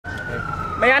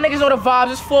Man, y'all niggas know the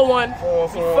vibes. It's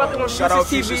 4-1. We fucking on Shout out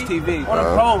Fuchsia's TV. On the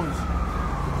roads.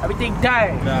 Everything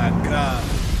dying. God.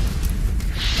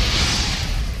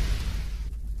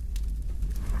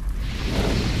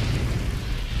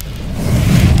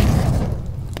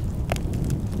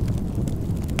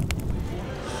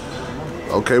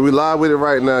 Okay, we live with it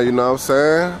right now, you know what I'm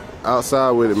saying?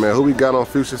 Outside with it, man. Who we got on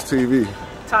Fuchsia's TV?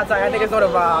 Tata, y'all niggas know the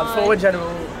vibes. Forward General.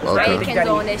 Okay. Miah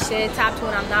Kenzo on this shit. Top 2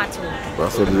 and I'm not 2.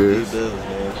 That's what it is. Dee Billz,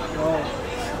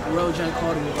 man. Real Jenn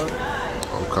Carter, bro.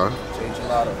 Okay.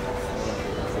 Gelato.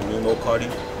 From Nuno Cardi.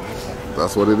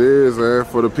 That's what it is, man.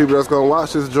 For the people that's gonna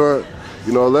watch this joint,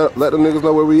 you know, let the niggas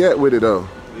know where we at with it, though.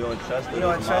 We on Chester. We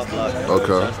on Chester.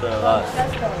 Okay.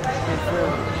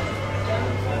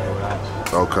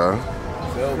 Okay.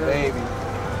 Phil, baby.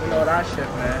 You know that shit,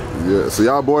 man. Yeah. So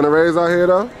y'all born and raised out here,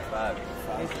 though?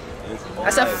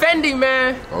 That's a Fendi,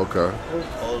 man. Okay.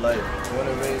 Whole life. Born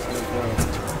and raised in the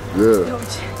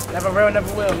Yeah. Never real,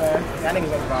 never will, man. Y'all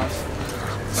niggas ain't boss.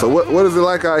 So what is it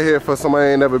like out here for somebody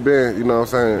ain't never been, you know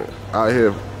what I'm saying, out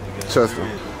here, Chester?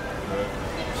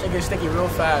 Shit get sticky real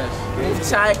fast. Move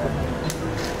tight.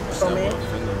 So, man,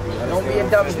 don't be a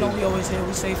dummy. No, we always here.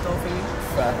 We safe, though, for you.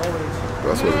 Always.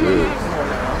 That's what it is.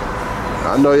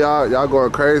 I know y'all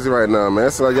going crazy right now, man.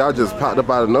 It's like y'all just popped up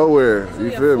out of nowhere. You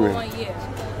feel me?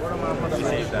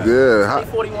 Yeah.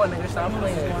 41, nigga. Stop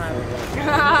playing.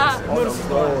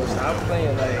 Stop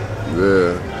playing, like.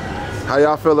 Yeah. How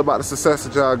y'all feel about the success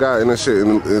that y'all got in this shit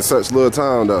in such little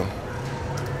time, though? I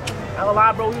ain't gonna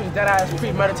lie, bro. We was dead ass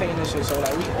premeditating this shit. So,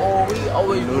 like, we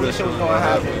always knew this shit was gonna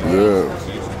happen.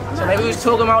 Yeah. So, like, we was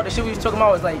talking about, the shit we was talking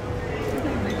about was, like,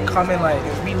 coming, like,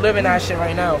 we living that shit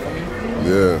right now, for me.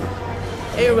 Yeah.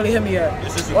 It ain't really hit me yet.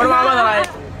 One of my mother, like,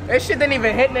 that shit didn't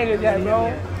even hit niggas yet,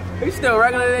 bro. We still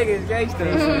regular niggas,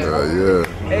 gangsters. Yeah.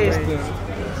 Gangsters.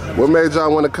 What made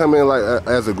y'all want to come in, like,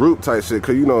 as a group type shit?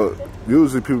 Because, you know,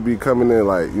 usually people be coming in,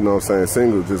 like, you know what I'm saying,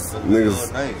 single, just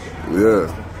niggas.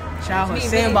 Yeah. Childhood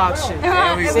sandbox shit.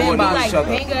 Sandbox like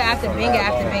banger after banger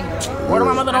after banger. Word of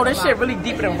my mother know this shit really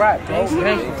deeper than rap, bro.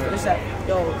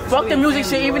 Yo, fuck the music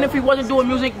shit. Even if we wasn't doing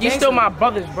music, you still my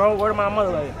brothers, bro. Word of my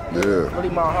mother, like. Yeah. Really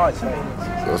my heart, son.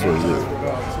 That's what it is.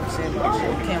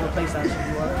 Can't replace that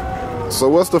shit. So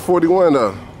what's the 41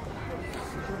 though?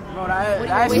 Bro,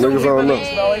 that's niggas don't know.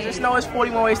 Bro. Just know it's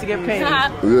 41 ways to get paid.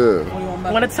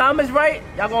 Yeah. When the time is right,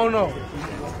 y'all gonna know.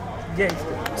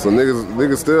 Gangster. So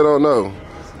niggas still don't know.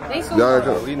 They still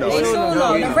know. We know. They still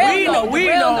know. The real know. We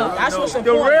know. That's what's The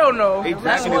important. real know.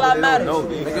 That's all that matters.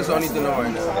 Niggas don't need to know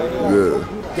right now.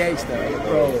 Yeah. Gangster,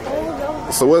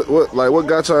 bro. So what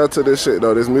got y'all into this shit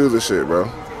though? This music shit, bro?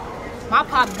 My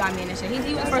pops got me in this shit. He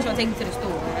was the first one to take me to the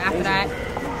store. And after that,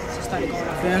 just started going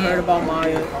on. Been heard about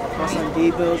Miah. My son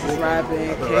Dee Billz was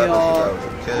rapping. KR.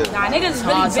 Nah, niggas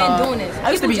really been doing this.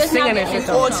 I used to be singing that shit.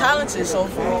 All talented, so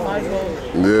for me, might as well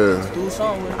Yeah. do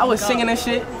something with it. I was singing this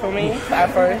shit for me at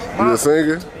first. You a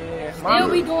singer? Still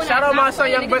be doing Shout that. out my son,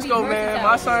 Young Briscoe, man.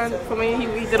 My son, for me,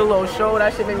 he did a little show.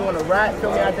 That shit made me want to rap.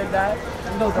 Feel me? I did that.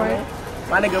 No Preem.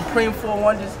 My nigga Preem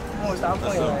 4-1 just won't stop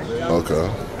playing. Okay.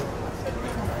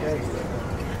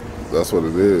 That's what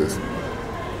it is.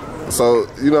 So,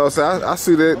 you know what I'm saying? I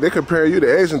see that they compare you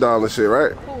to Asian doll and shit,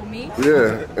 right? Cool, me?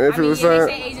 Yeah. And people saying,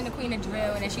 they say Asian the queen of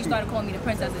drill, and then she started calling me the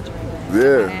princess of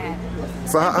drill. yeah.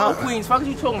 So how Queens, fuck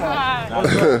you talking about?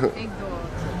 Big dog.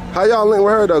 how y'all link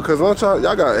with her though? Cause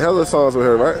y'all got hella songs with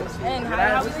her, right? And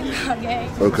how was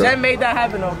it? Okay. Jen made that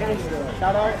happen, though.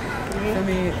 Shout out.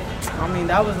 I mean,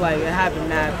 that was like, it happened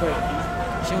mad quick.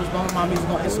 She was bumping my music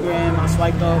on Instagram, I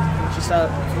swiped up, she said,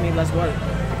 for me, let's work.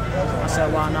 I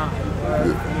said, why not?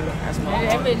 That's my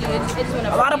heart.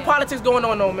 A lot of politics going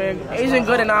on, though, man. Asian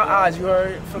good in our eyes, you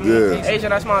heard? From me,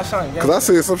 Asian, that's my son. Cause I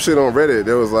see some shit on Reddit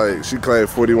that was like, she claimed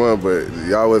 41, but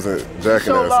y'all wasn't jacking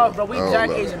Show that. love, bro. We jack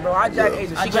Asian, bro. I jack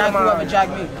Asian. I jack whoever jack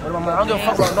me. I don't give a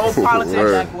fuck about no politics.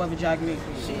 I jack whoever jack me.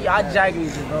 I jack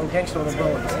Asian, bro. Gangsta on the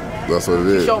road. That's what it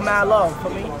is. Show mad love for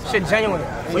me. Shit genuine.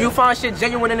 When you find shit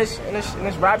genuine in this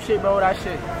rap shit, bro, that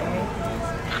shit.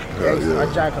 Yeah.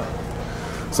 I jack her.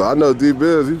 So I know Dee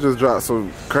Billz, you just dropped some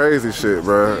crazy shit,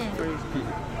 bro.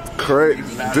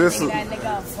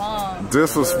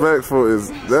 Disrespectful is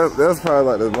that's probably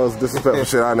like the most disrespectful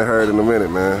shit I done heard in a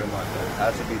minute, man.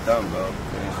 That should be done, bro.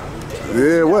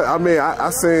 Yeah, what? I mean, I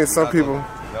seen some people.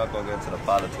 Y'all gonna get into the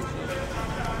politics.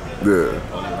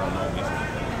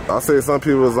 Yeah. I seen some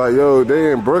people was like, yo,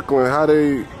 they in Brooklyn, how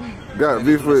they got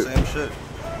beef with? Same shit.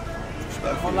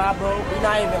 Don't lie, bro. We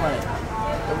not even like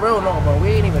the real no, bro. We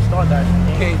ain't even start that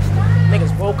shit.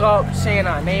 Niggas woke up saying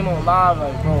our name on live,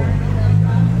 like, bro.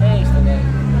 Thanks to that.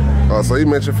 Oh, so he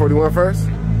mentioned 41 first?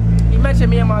 He mentioned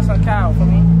me and my son Kyle for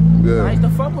me. Yeah. I used to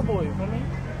fuck with boy, you feel me?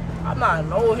 I'm not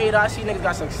no hater. I see niggas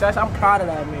got success. I'm proud of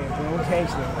that man, bro.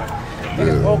 Gangster.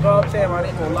 Niggas woke up saying, man,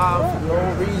 they go live for no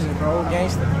reason, bro.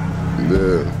 Gangster.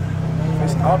 Yeah.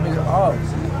 It's up is up.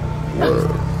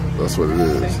 That's what it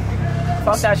is.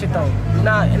 Fuck that shit though. You're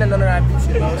not in none of that beef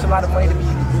shit, bro. It's a lot of money to be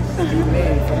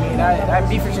made for me. That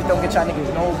beef shit don't get y'all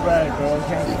niggas no bread, bro.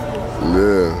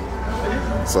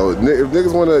 Yeah. So if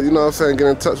niggas wanna, you know what I'm saying, get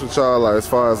in touch with y'all, like as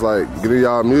far as like getting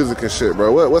y'all music and shit,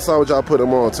 bro. What song would y'all put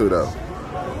them on to though?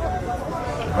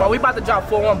 Bro, we about to drop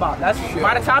 4-1 Bop. That's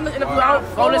by the time this interview out,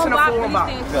 go listen to 4-1 Bop.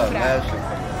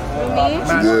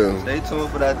 Yeah. Stay tuned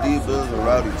for that Dee Billz and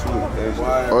Rowdy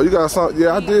too. Oh, you got something?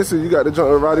 Yeah, I did see you got the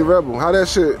joint with Rowdy Rebel. How that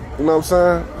shit? You know what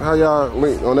I'm saying? How y'all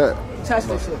link on that? Touch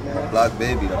this shit, man. My block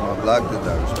baby, my block did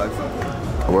that,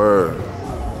 respectfully. Word.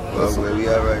 That's where we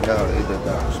at right now. They did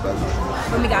that, respectfully.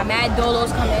 When we got mad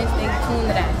dolos coming, stay tuned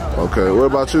to that. Okay. What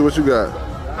about you? What you got?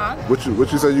 Huh?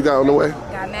 What you say you got on the way?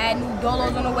 Got mad new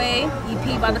dolos on the way.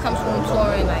 EP about to come soon,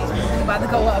 touring. Like, we about to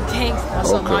go up gangsta. That's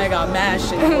something I got mad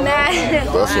shit. Mad.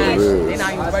 That's what it is. They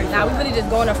not even ready. Nah, we really just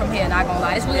going up from here, not gonna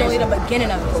lie. It's really only the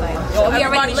beginning of it. Like, Yo, we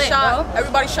already lit, bro.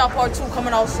 everybody shot part 2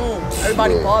 coming out soon.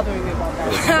 Everybody bothering me about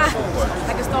that.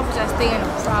 Like a starfish that stay in the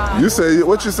fry. You say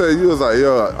what you say? You was like,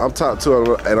 yo, I'm top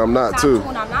 2 and I'm not Top 2. 2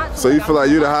 and I'm not 2. So you feel like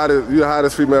you the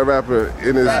hottest female rapper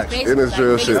in this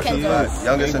drill like, shit? Kenzo.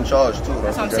 Youngest in charge too.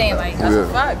 That's what I'm saying. Like, That's a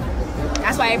fact.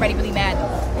 that's why everybody really mad though.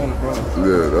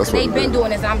 Yeah, that's what They've it been is.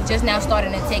 doing this. I'm just now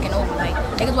starting and taking over. Like,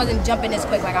 niggas wasn't jumping this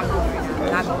quick like I'm doing right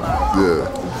now. Not gonna lie. Yeah.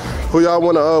 Who y'all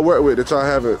want to work with that y'all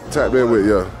haven't tapped in with?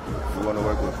 Yeah. We want to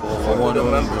work with 4-1. The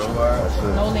members,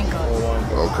 No link ups.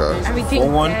 Okay. Everything.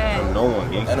 4-1? bad. No one.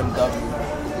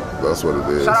 NMW. That's what it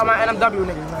is. Shout out my NMW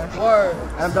niggas, man. Word.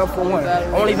 NMW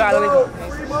 4-1. Only valid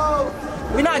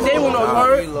niggas. We not day one though, you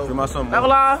heard? Do my something. Not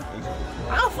gonna lie.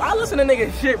 I listen to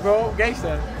niggas shit, bro.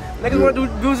 Gangsta. Niggas wanna do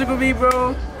music with me,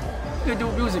 bro. We can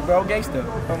do music, bro. Gangsta.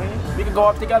 We can go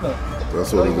up together.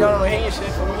 That's what it You is. don't hate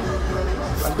shit for me.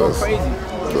 Let's go crazy.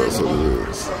 That's what it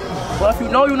is. But if you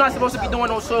know you're not supposed to be doing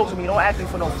no songs with me, don't ask me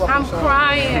for no fucking I'm song.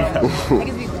 crying.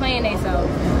 Niggas be playing themselves.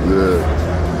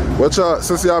 Yeah. What y'all,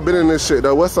 since y'all been in this shit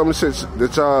though, what's some of the shit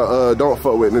that y'all don't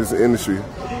fuck with in this industry?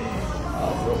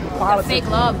 The fake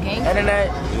love, gang.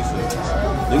 Internet.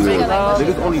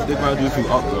 Niggas only dick around you if you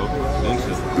up, bro.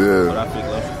 Gangsta. Yeah. But I think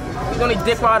love. You only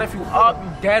dick ride if you up, you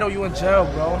dead, or you in jail,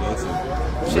 bro.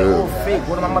 Shit all fake.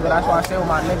 What my mother? That's why I stay with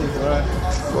my niggas,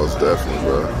 bro. Most definitely,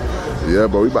 bro. Yeah,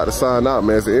 but we about to sign out,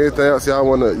 man. Is there anything else y'all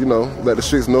want to, you know, let the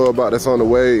streets know about that's on the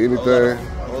way? Anything?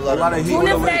 Tune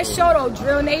in for that show though,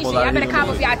 Drill Nation. Y'all better cop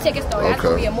for y'all tickets though. That's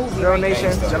gonna be a movie. Drill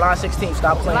Nation, July 16th.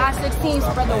 Stop playing. July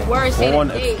 16th, spread the word. Say the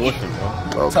date. Extortion,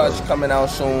 bro. Okay. Touch coming out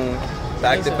soon.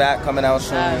 Back to back coming out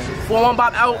soon. 4-1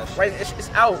 Bop out. Right, it's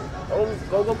out.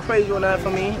 Go crazy on that for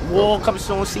me. War come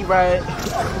soon. See right.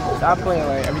 Stop playing.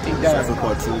 Like everything done.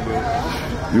 Part 2, bro.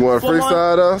 You want to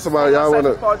freestyle though? Somebody y'all want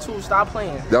to? Part 2. Stop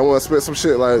playing. Y'all want to spit some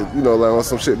shit like, you know, like on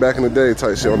some shit back in the day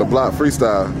type shit on the block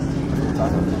freestyle?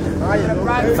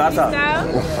 Tata.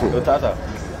 Yo, Tata.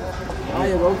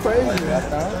 Go crazy.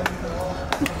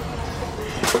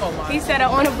 He said it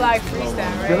on the block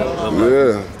freestyle, right?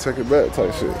 Yeah, take it back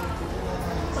type shit.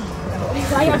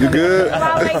 You good? I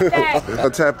like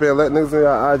that. Tap in, let niggas in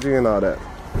your IG and all that.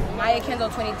 Miah Kenzo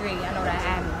 23. I know that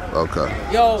ad. Okay.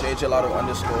 Yo, Gelato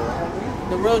 _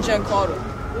 the real Jenn Carter.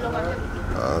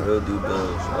 Real Dee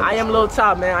Billz. I am Lil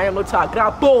Top, man. I am Lil Top.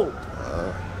 Gelato.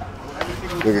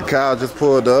 Nigga Kyle just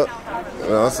pulled up. You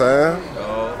know what I'm saying?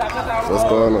 What's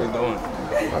going on?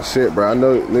 Oh, shit, bro. I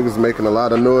know niggas making a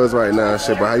lot of noise right now and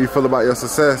shit, but how you feel about your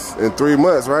success in 3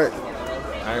 months, right? I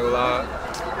ain't gonna lie.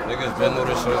 Niggas been know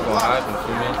this shit was gonna happen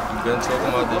for me. You been talking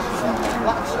about this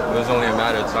shit. It was only a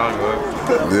matter of time, bro.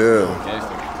 Yeah.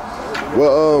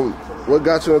 Gangsta. What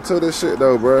got you into this shit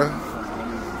though, bro?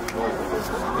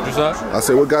 What you say? I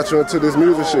said, what got you into this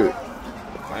music shit?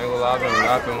 I ain't gonna lie, I've been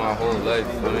rapping my whole life,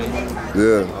 you know what I mean?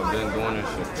 Yeah. I've been doing this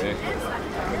shit, gangsta.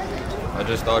 I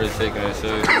just started taking it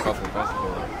serious a couple months ago.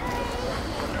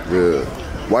 Yeah.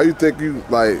 Why you think you,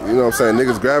 like, you know what I'm saying,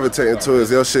 niggas gravitating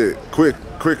towards your shit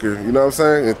quicker, you know what I'm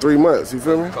saying? In 3 months, you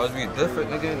feel me? Cause we different,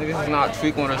 nigga. Niggas is not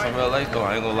tweaking on us in real life though,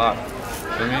 I ain't gonna lie.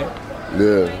 Feel me?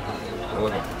 Yeah.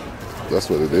 That's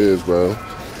what it is, bro.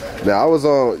 Now, I was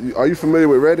on, are you familiar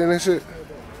with Reddit and shit?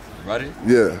 Ready?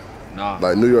 Yeah. Nah.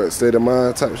 Like New York State of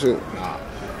Mind type shit? Nah.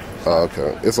 Oh,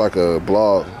 okay. It's like a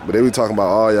blog, but they be talking about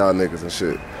all y'all niggas and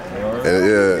shit. And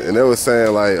yeah, and they was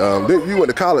saying like, you went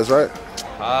to college, right?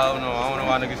 I don't know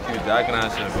why niggas keep jacking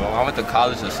that shit, bro. I went to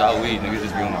college to sell weed, niggas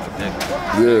just be on my dick.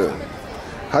 Yeah.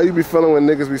 How you be feeling when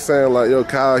niggas be saying like, yo,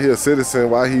 Kyle, he a citizen,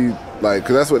 why he, like,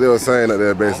 cause that's what they were saying up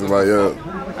there basically, like, yo.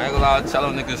 I ain't gonna lie, tell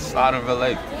them niggas slide in real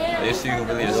life. They see who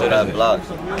really is that block.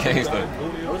 Gangsta.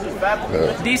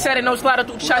 D said it no slide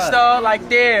through Chester, like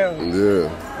damn. Yeah.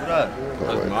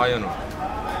 That's Maya.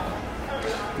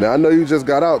 Now I know you just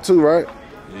got out too, right?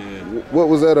 Yeah. What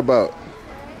was that about?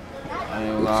 I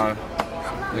ain't gonna lie.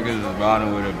 Niggas is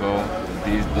riding with it, bro.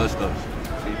 These blessed us.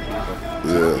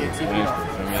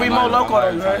 Yeah. Free Mo Loco,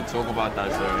 though, right? Talk about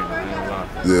that, sir.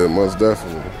 Yeah, most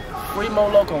definitely. Free Mo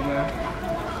Loco, man.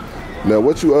 Now,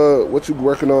 what you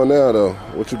working on now though?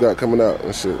 What you got coming out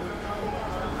and shit?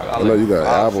 I know you got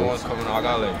albums. Songs coming out. I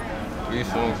got like 3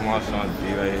 songs from my son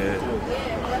D right here.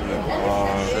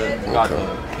 Got the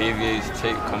KVA's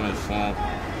tape coming soon.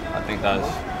 I think that's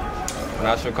when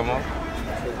that should come out.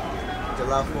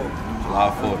 July 4th. July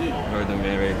 4th. You heard the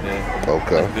man right there.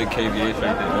 Okay. That's big KVH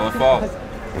right there. Don't fall.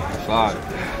 Slide.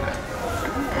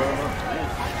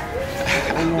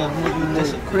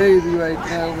 That's crazy right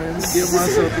now, man. Let me get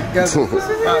myself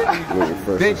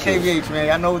together. Big KVH, man.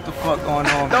 I know what the fuck going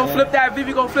on, Don't man. flip that V,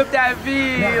 we gon' flip that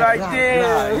V like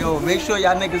this. Yo, make sure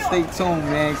y'all niggas stay tuned,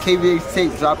 man. KVH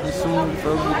tape dropping soon. You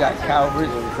feel me? We got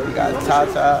Richh, we got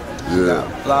Tata, we got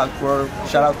Blockwork.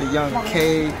 Shout out to Young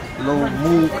K, Lil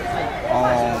Mook.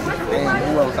 Damn,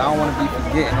 who else? I don't want to be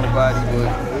forgetting nobody, but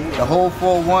the whole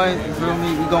 4-1, you feel me?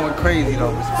 We going crazy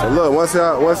though. So look, once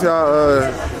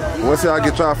y'all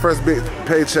get y'all first big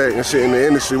paycheck and shit in the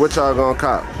industry, what y'all gonna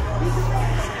cop?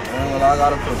 Well, I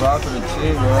gotta provide for the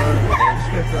chick, bro.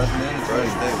 That's mandatory.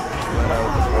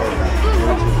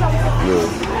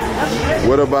 Yeah.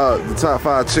 What about the top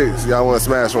 5 chicks y'all want to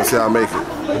smash once y'all make it?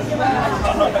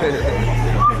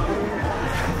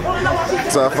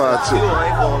 Top 5 chicks. I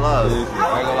ain't gonna lie. I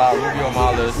ain't gonna lie, Ruby on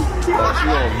my list. She on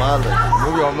my list.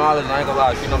 Ruby on my list, I ain't gonna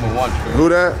lie, she number 1. Who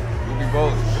that? Ruby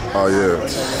Billz. Oh yeah.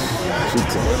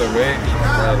 Cola Ray. I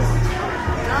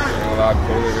ain't gonna lie,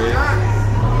 Cola Ray.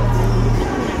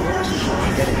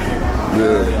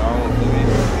 Yeah.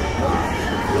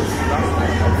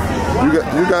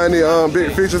 You got any big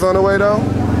features on the way though?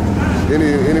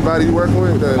 Anybody you working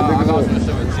with? I got some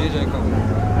shit with TJ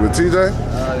coming. With TJ?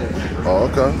 Yeah. Oh,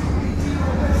 okay.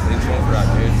 They tuned for that,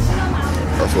 dude.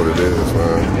 That's what it is,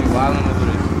 man. They wildin' over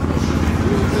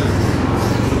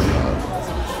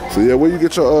So yeah, where you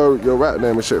get your rap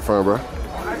name and shit from, bro? I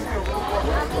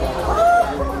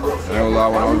ain't gonna lie,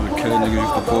 when I was a kid, niggas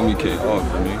used to call me Kid Off,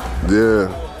 for me. Yeah.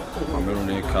 My middle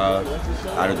name Kyle,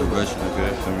 out of the Richh,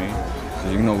 nigga, for me. So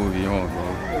you know what we on, bro.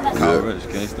 Kyle Richh,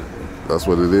 gangsta. That's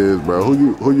what it is, bro.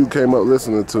 Who you came up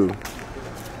listening to? I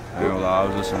ain't gonna lie, I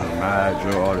was listening to mad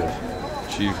drill artists.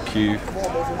 Chief Keef,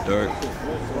 Dirk,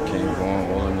 King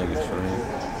Vaughn, all them niggas, for me.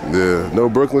 Yeah. No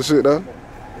Brooklyn shit though?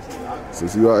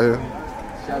 Since you out here?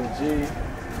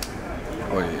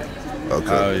 Oh yeah. Okay.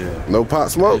 Hell yeah. No Pop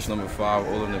Smoke? Page number 5,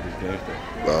 all them niggas gangsta.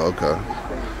 Oh, okay.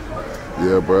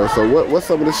 Yeah, bro. So what's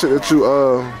some of the shit that you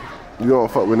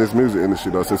don't fuck with in this music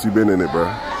industry though, since you been in it, bro?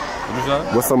 What is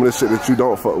that? What's some of the shit that you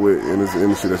don't fuck with in this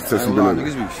industry since you been in it?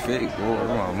 Niggas be fake, bro.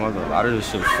 My mother, a lot of this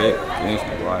shit fake,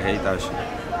 gangsta, bro. I hate that shit.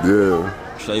 Yeah.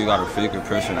 Say you got a fake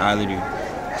personality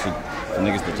for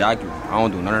niggas to jack you. I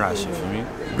don't do none of that shit for me.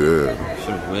 Yeah.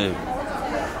 Shit is weird.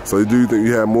 So do you think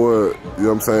you had more, you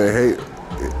know what I'm saying, hate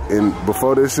in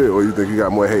before this shit, or you think you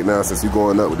got more hate now since you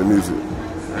going up with the music? I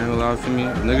ain't gonna lie for me.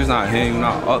 Niggas not hating,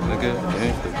 not up, nigga.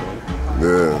 Gangsta, bro.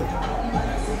 Yeah.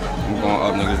 I'm going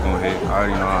up, niggas gonna hate. I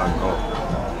already know how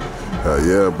I go.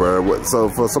 Yeah, bro. So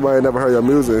for somebody that never heard your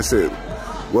music and shit,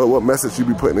 what message you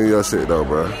be putting in your shit though,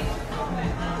 bro? I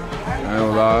ain't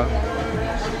gonna lie.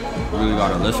 You really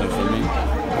gotta listen for me.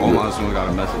 All my songs got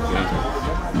a message, gangsta.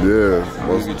 Yeah.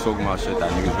 Niggas be talking about shit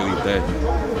that niggas really dead.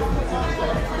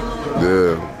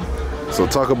 Yeah. So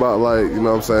talk about, like, you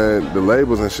know what I'm saying, the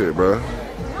labels and shit, bro.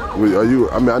 I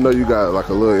mean, I know you got like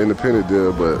a little independent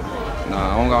deal, but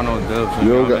nah, I don't got no deal for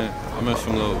me. I'm in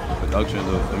some little production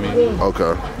deal for me.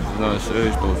 Okay. It's nothing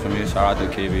serious though for me. Shout out to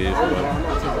KVH,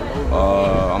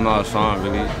 but I'm not a son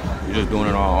really. We're just doing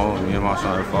it on our own. Me and my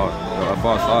son are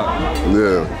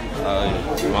Yeah.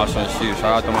 My son Steve. Shout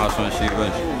out to my son Steve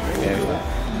Richh. Yeah.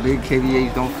 Big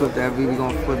KVH, don't flip that V, we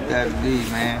gonna flip that V,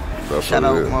 man. That's Shout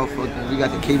out, it is. motherfuckers. We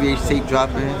got the KVH tape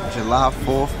dropping July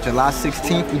 4th. July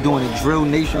 16th, we doing a Drill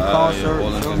Nation concert.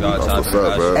 That's what's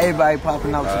up, bro. Everybody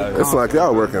popping out to the It's like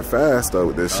y'all working fast though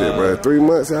with this shit, bro. 3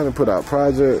 months, y'all done put out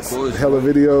projects, hella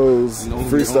videos,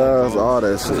 freestyles, all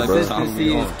that shit, bro.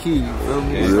 Consistency is key, you feel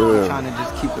me? Yeah. I'm trying to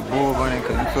just keep the ball running,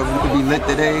 cause you feel me? You can be lit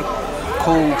today,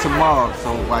 cold tomorrow. So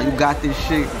while you got this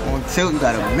shit on tilt, you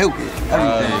gotta milk it.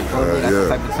 Everything. That's the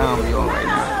type of time we on right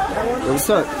now. Yo, what's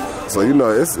up? So you know,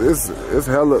 it's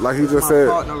hella, like he just said.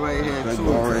 My partner right here, too.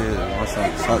 My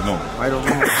son, no. Right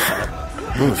over here.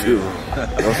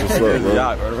 That's what's up, bro.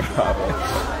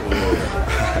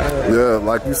 Yeah,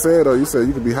 like you said though, you said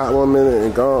you could be hot 1 minute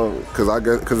and gone, cause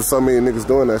there's so many niggas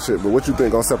doing that shit. But what you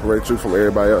think gonna separate you from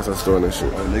everybody else that's doing that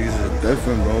shit? Niggas is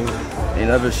different, bro. Ain't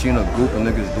never seen a group of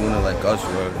niggas doing it like us,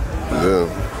 bro. Yeah,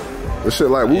 this shit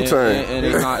like Wu-Tang. And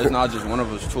it's not just one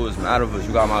of us too. It's mad of us.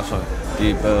 You got my son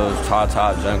Dee Billz,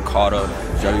 Tata, Jenn Carter,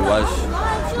 Jerry West.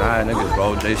 It's mad niggas,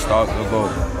 bro. J Stark, let's go.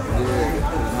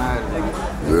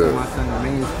 Yeah. My son, the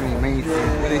mainstream.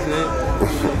 What they said?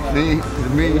 The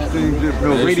mainstream drip. No,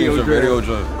 radio drip.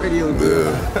 Radio drip.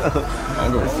 Yeah. I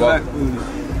don't give a fuck.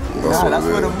 That's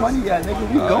where the money at, nigga.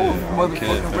 We going for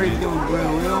motherfucking radio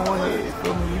grill. We don't want to,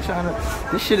 feel me? We trying to.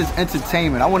 This shit is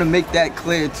entertainment. I want to make that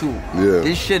clear too. Yeah.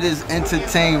 This shit is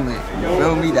entertainment. You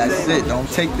feel me? That's it. Don't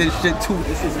take this shit too.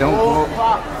 Don't go.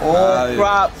 All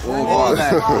props. All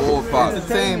that. All props.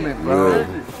 Entertainment, bro. Yeah.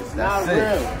 That's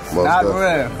it. Not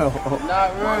real. Not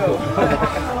real.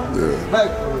 Yeah.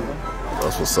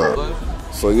 That's what's up.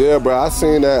 So yeah, bro, I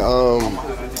seen that.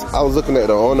 I was looking at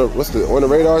the on the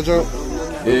radar jump.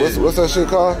 Yeah. What's that shit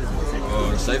called?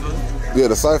 Cypher. Yeah,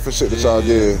 the cypher shit that y'all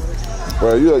did.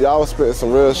 Bro, y'all was spitting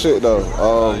some real shit though.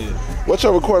 What's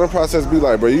your recording process be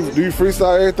like, bro? Do you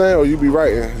freestyle everything or you be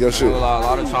writing your shit? A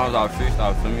lot of times I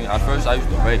freestyle, for me. At first I used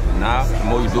to write, but now the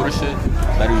more you do the shit, the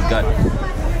better you got it.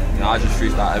 I just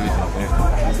freestyle everything.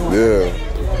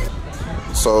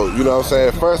 Yeah. So, you know what I'm saying?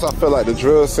 At first, I felt like the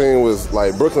drill scene was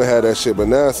like Brooklyn had that shit, but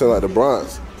now it seems like the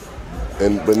Bronx.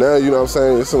 But now, you know what I'm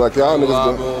saying? It seems like y'all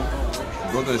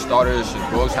niggas. Brooklyn started this shit.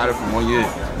 Brooks had it for 1 year.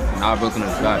 Now Brooklyn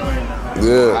is back.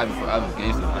 Yeah. I was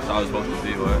gangster. That's how I was supposed to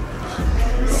be, right?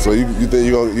 So you think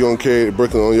you gonna carry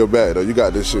Brooklyn on your back though? You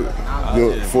got this shit.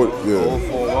 You 40, yeah.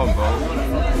 4-1, bro.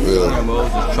 Yeah.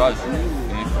 Just trust.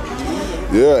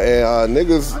 Yeah, and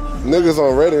niggas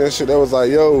on Reddit and shit, that was like,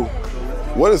 yo,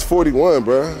 what is 41,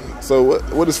 bro? So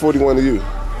what is 41 to you?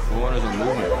 41 is a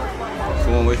movement.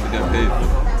 Someone waits to get paid.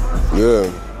 Yeah.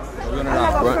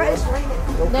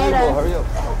 Hurry up.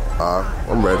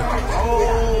 I'm ready.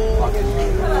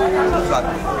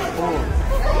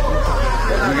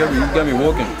 You got me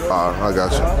walking. I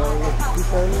got you.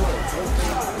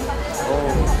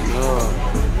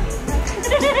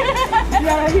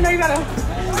 You gotta.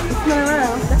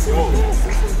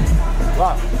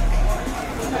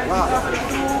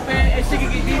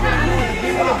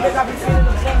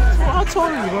 How tall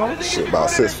are you, bro? Shit, about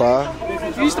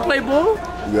 6'5". You used to play ball?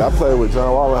 Yeah, I played with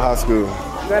John Wall in high school.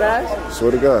 That ass?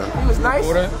 Swear to God. He was nice?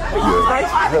 Yeah. Nice?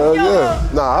 Hell yeah.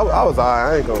 Nah, I was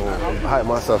alright. I ain't gonna hype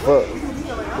myself up.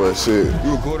 But shit.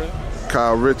 You recording?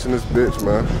 Kyle Richh in this bitch,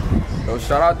 man. Yo,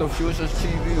 shout out to Futures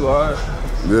TV, alright?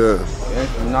 Yeah.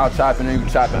 You're not chopping in, you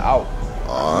chopping out.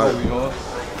 Alright. You know?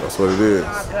 That's what it is.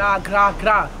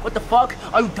 Gra. What the fuck?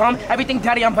 Are you dumb? Everything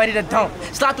daddy, I'm ready to dump.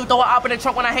 Slide through, throw it up in the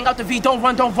trunk when I hang out the V. Don't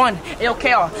run.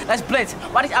 AOKR, let's blitz.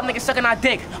 Why these app niggas sucking our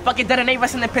dick? Fucking dead and they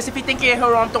resting in piss. If you think you're a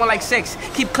hero, I'm throwing like 6.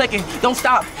 Keep clicking, don't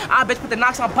stop. I bitch put the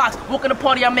knocks on box. Walk in the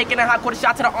party, I'm making a hot quarter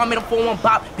shot to the arm, made a 4-1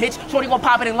 bop. Bitch, shorty gon'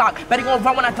 pop it and lock. Better gon'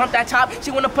 run when I dump that chop.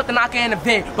 She wanna put the knocker in the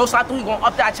vid. Bro, slide through, he gon'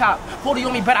 up that chop. 40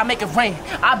 on me, bet I make it rain.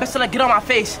 I bet till I get on my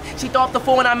face. She throw up the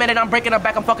 4 when I'm in it, I'm breaking her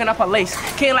back, I'm fucking up her lace.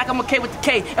 Can't like I'm a K with the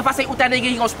K. If I say oot that nigga,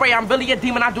 he gon' spray. I'm really a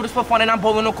demon, I do this for fun and I'm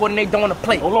bowling no court and they don't wanna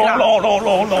play. Good God,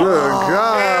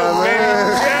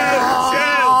 man.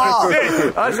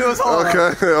 That shit was hard.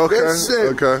 Okay.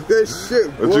 That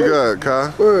shit, boy. What you got,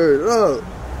 Kai? Word up.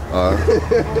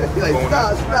 Like,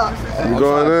 stop. You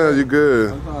going in? You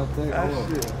good?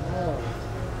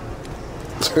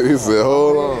 He said,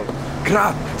 hold on.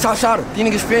 Grab, top shotter, these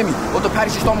niggas fear me. What the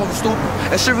patty shit start moving stupid.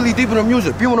 That shit really deep in the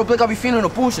music. Be on the blick, I be feeling the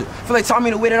bullshit. Feel like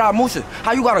Tommy the way that I move it.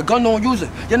 How you got a gun, don't use it.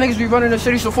 Y'all niggas be running the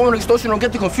city so foreign extortion, don't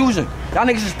get the confusion. Y'all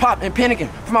niggas just pop and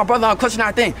panicking. For my brother, I'm clutching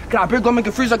that thing. Got big gun, make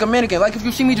it freeze like a mannequin. Like if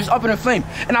you see me just up in the flame.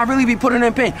 And I really be putting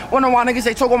in pain. Wonder why niggas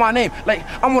they choke on my name. Like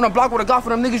I'm on a block with a God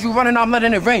for them niggas you running, I'm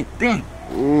letting it rain. Damn.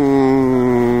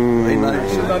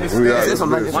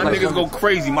 My niggas go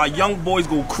crazy. My young boys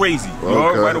go crazy.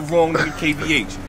 Okay. Right or wrong, nigga KVH.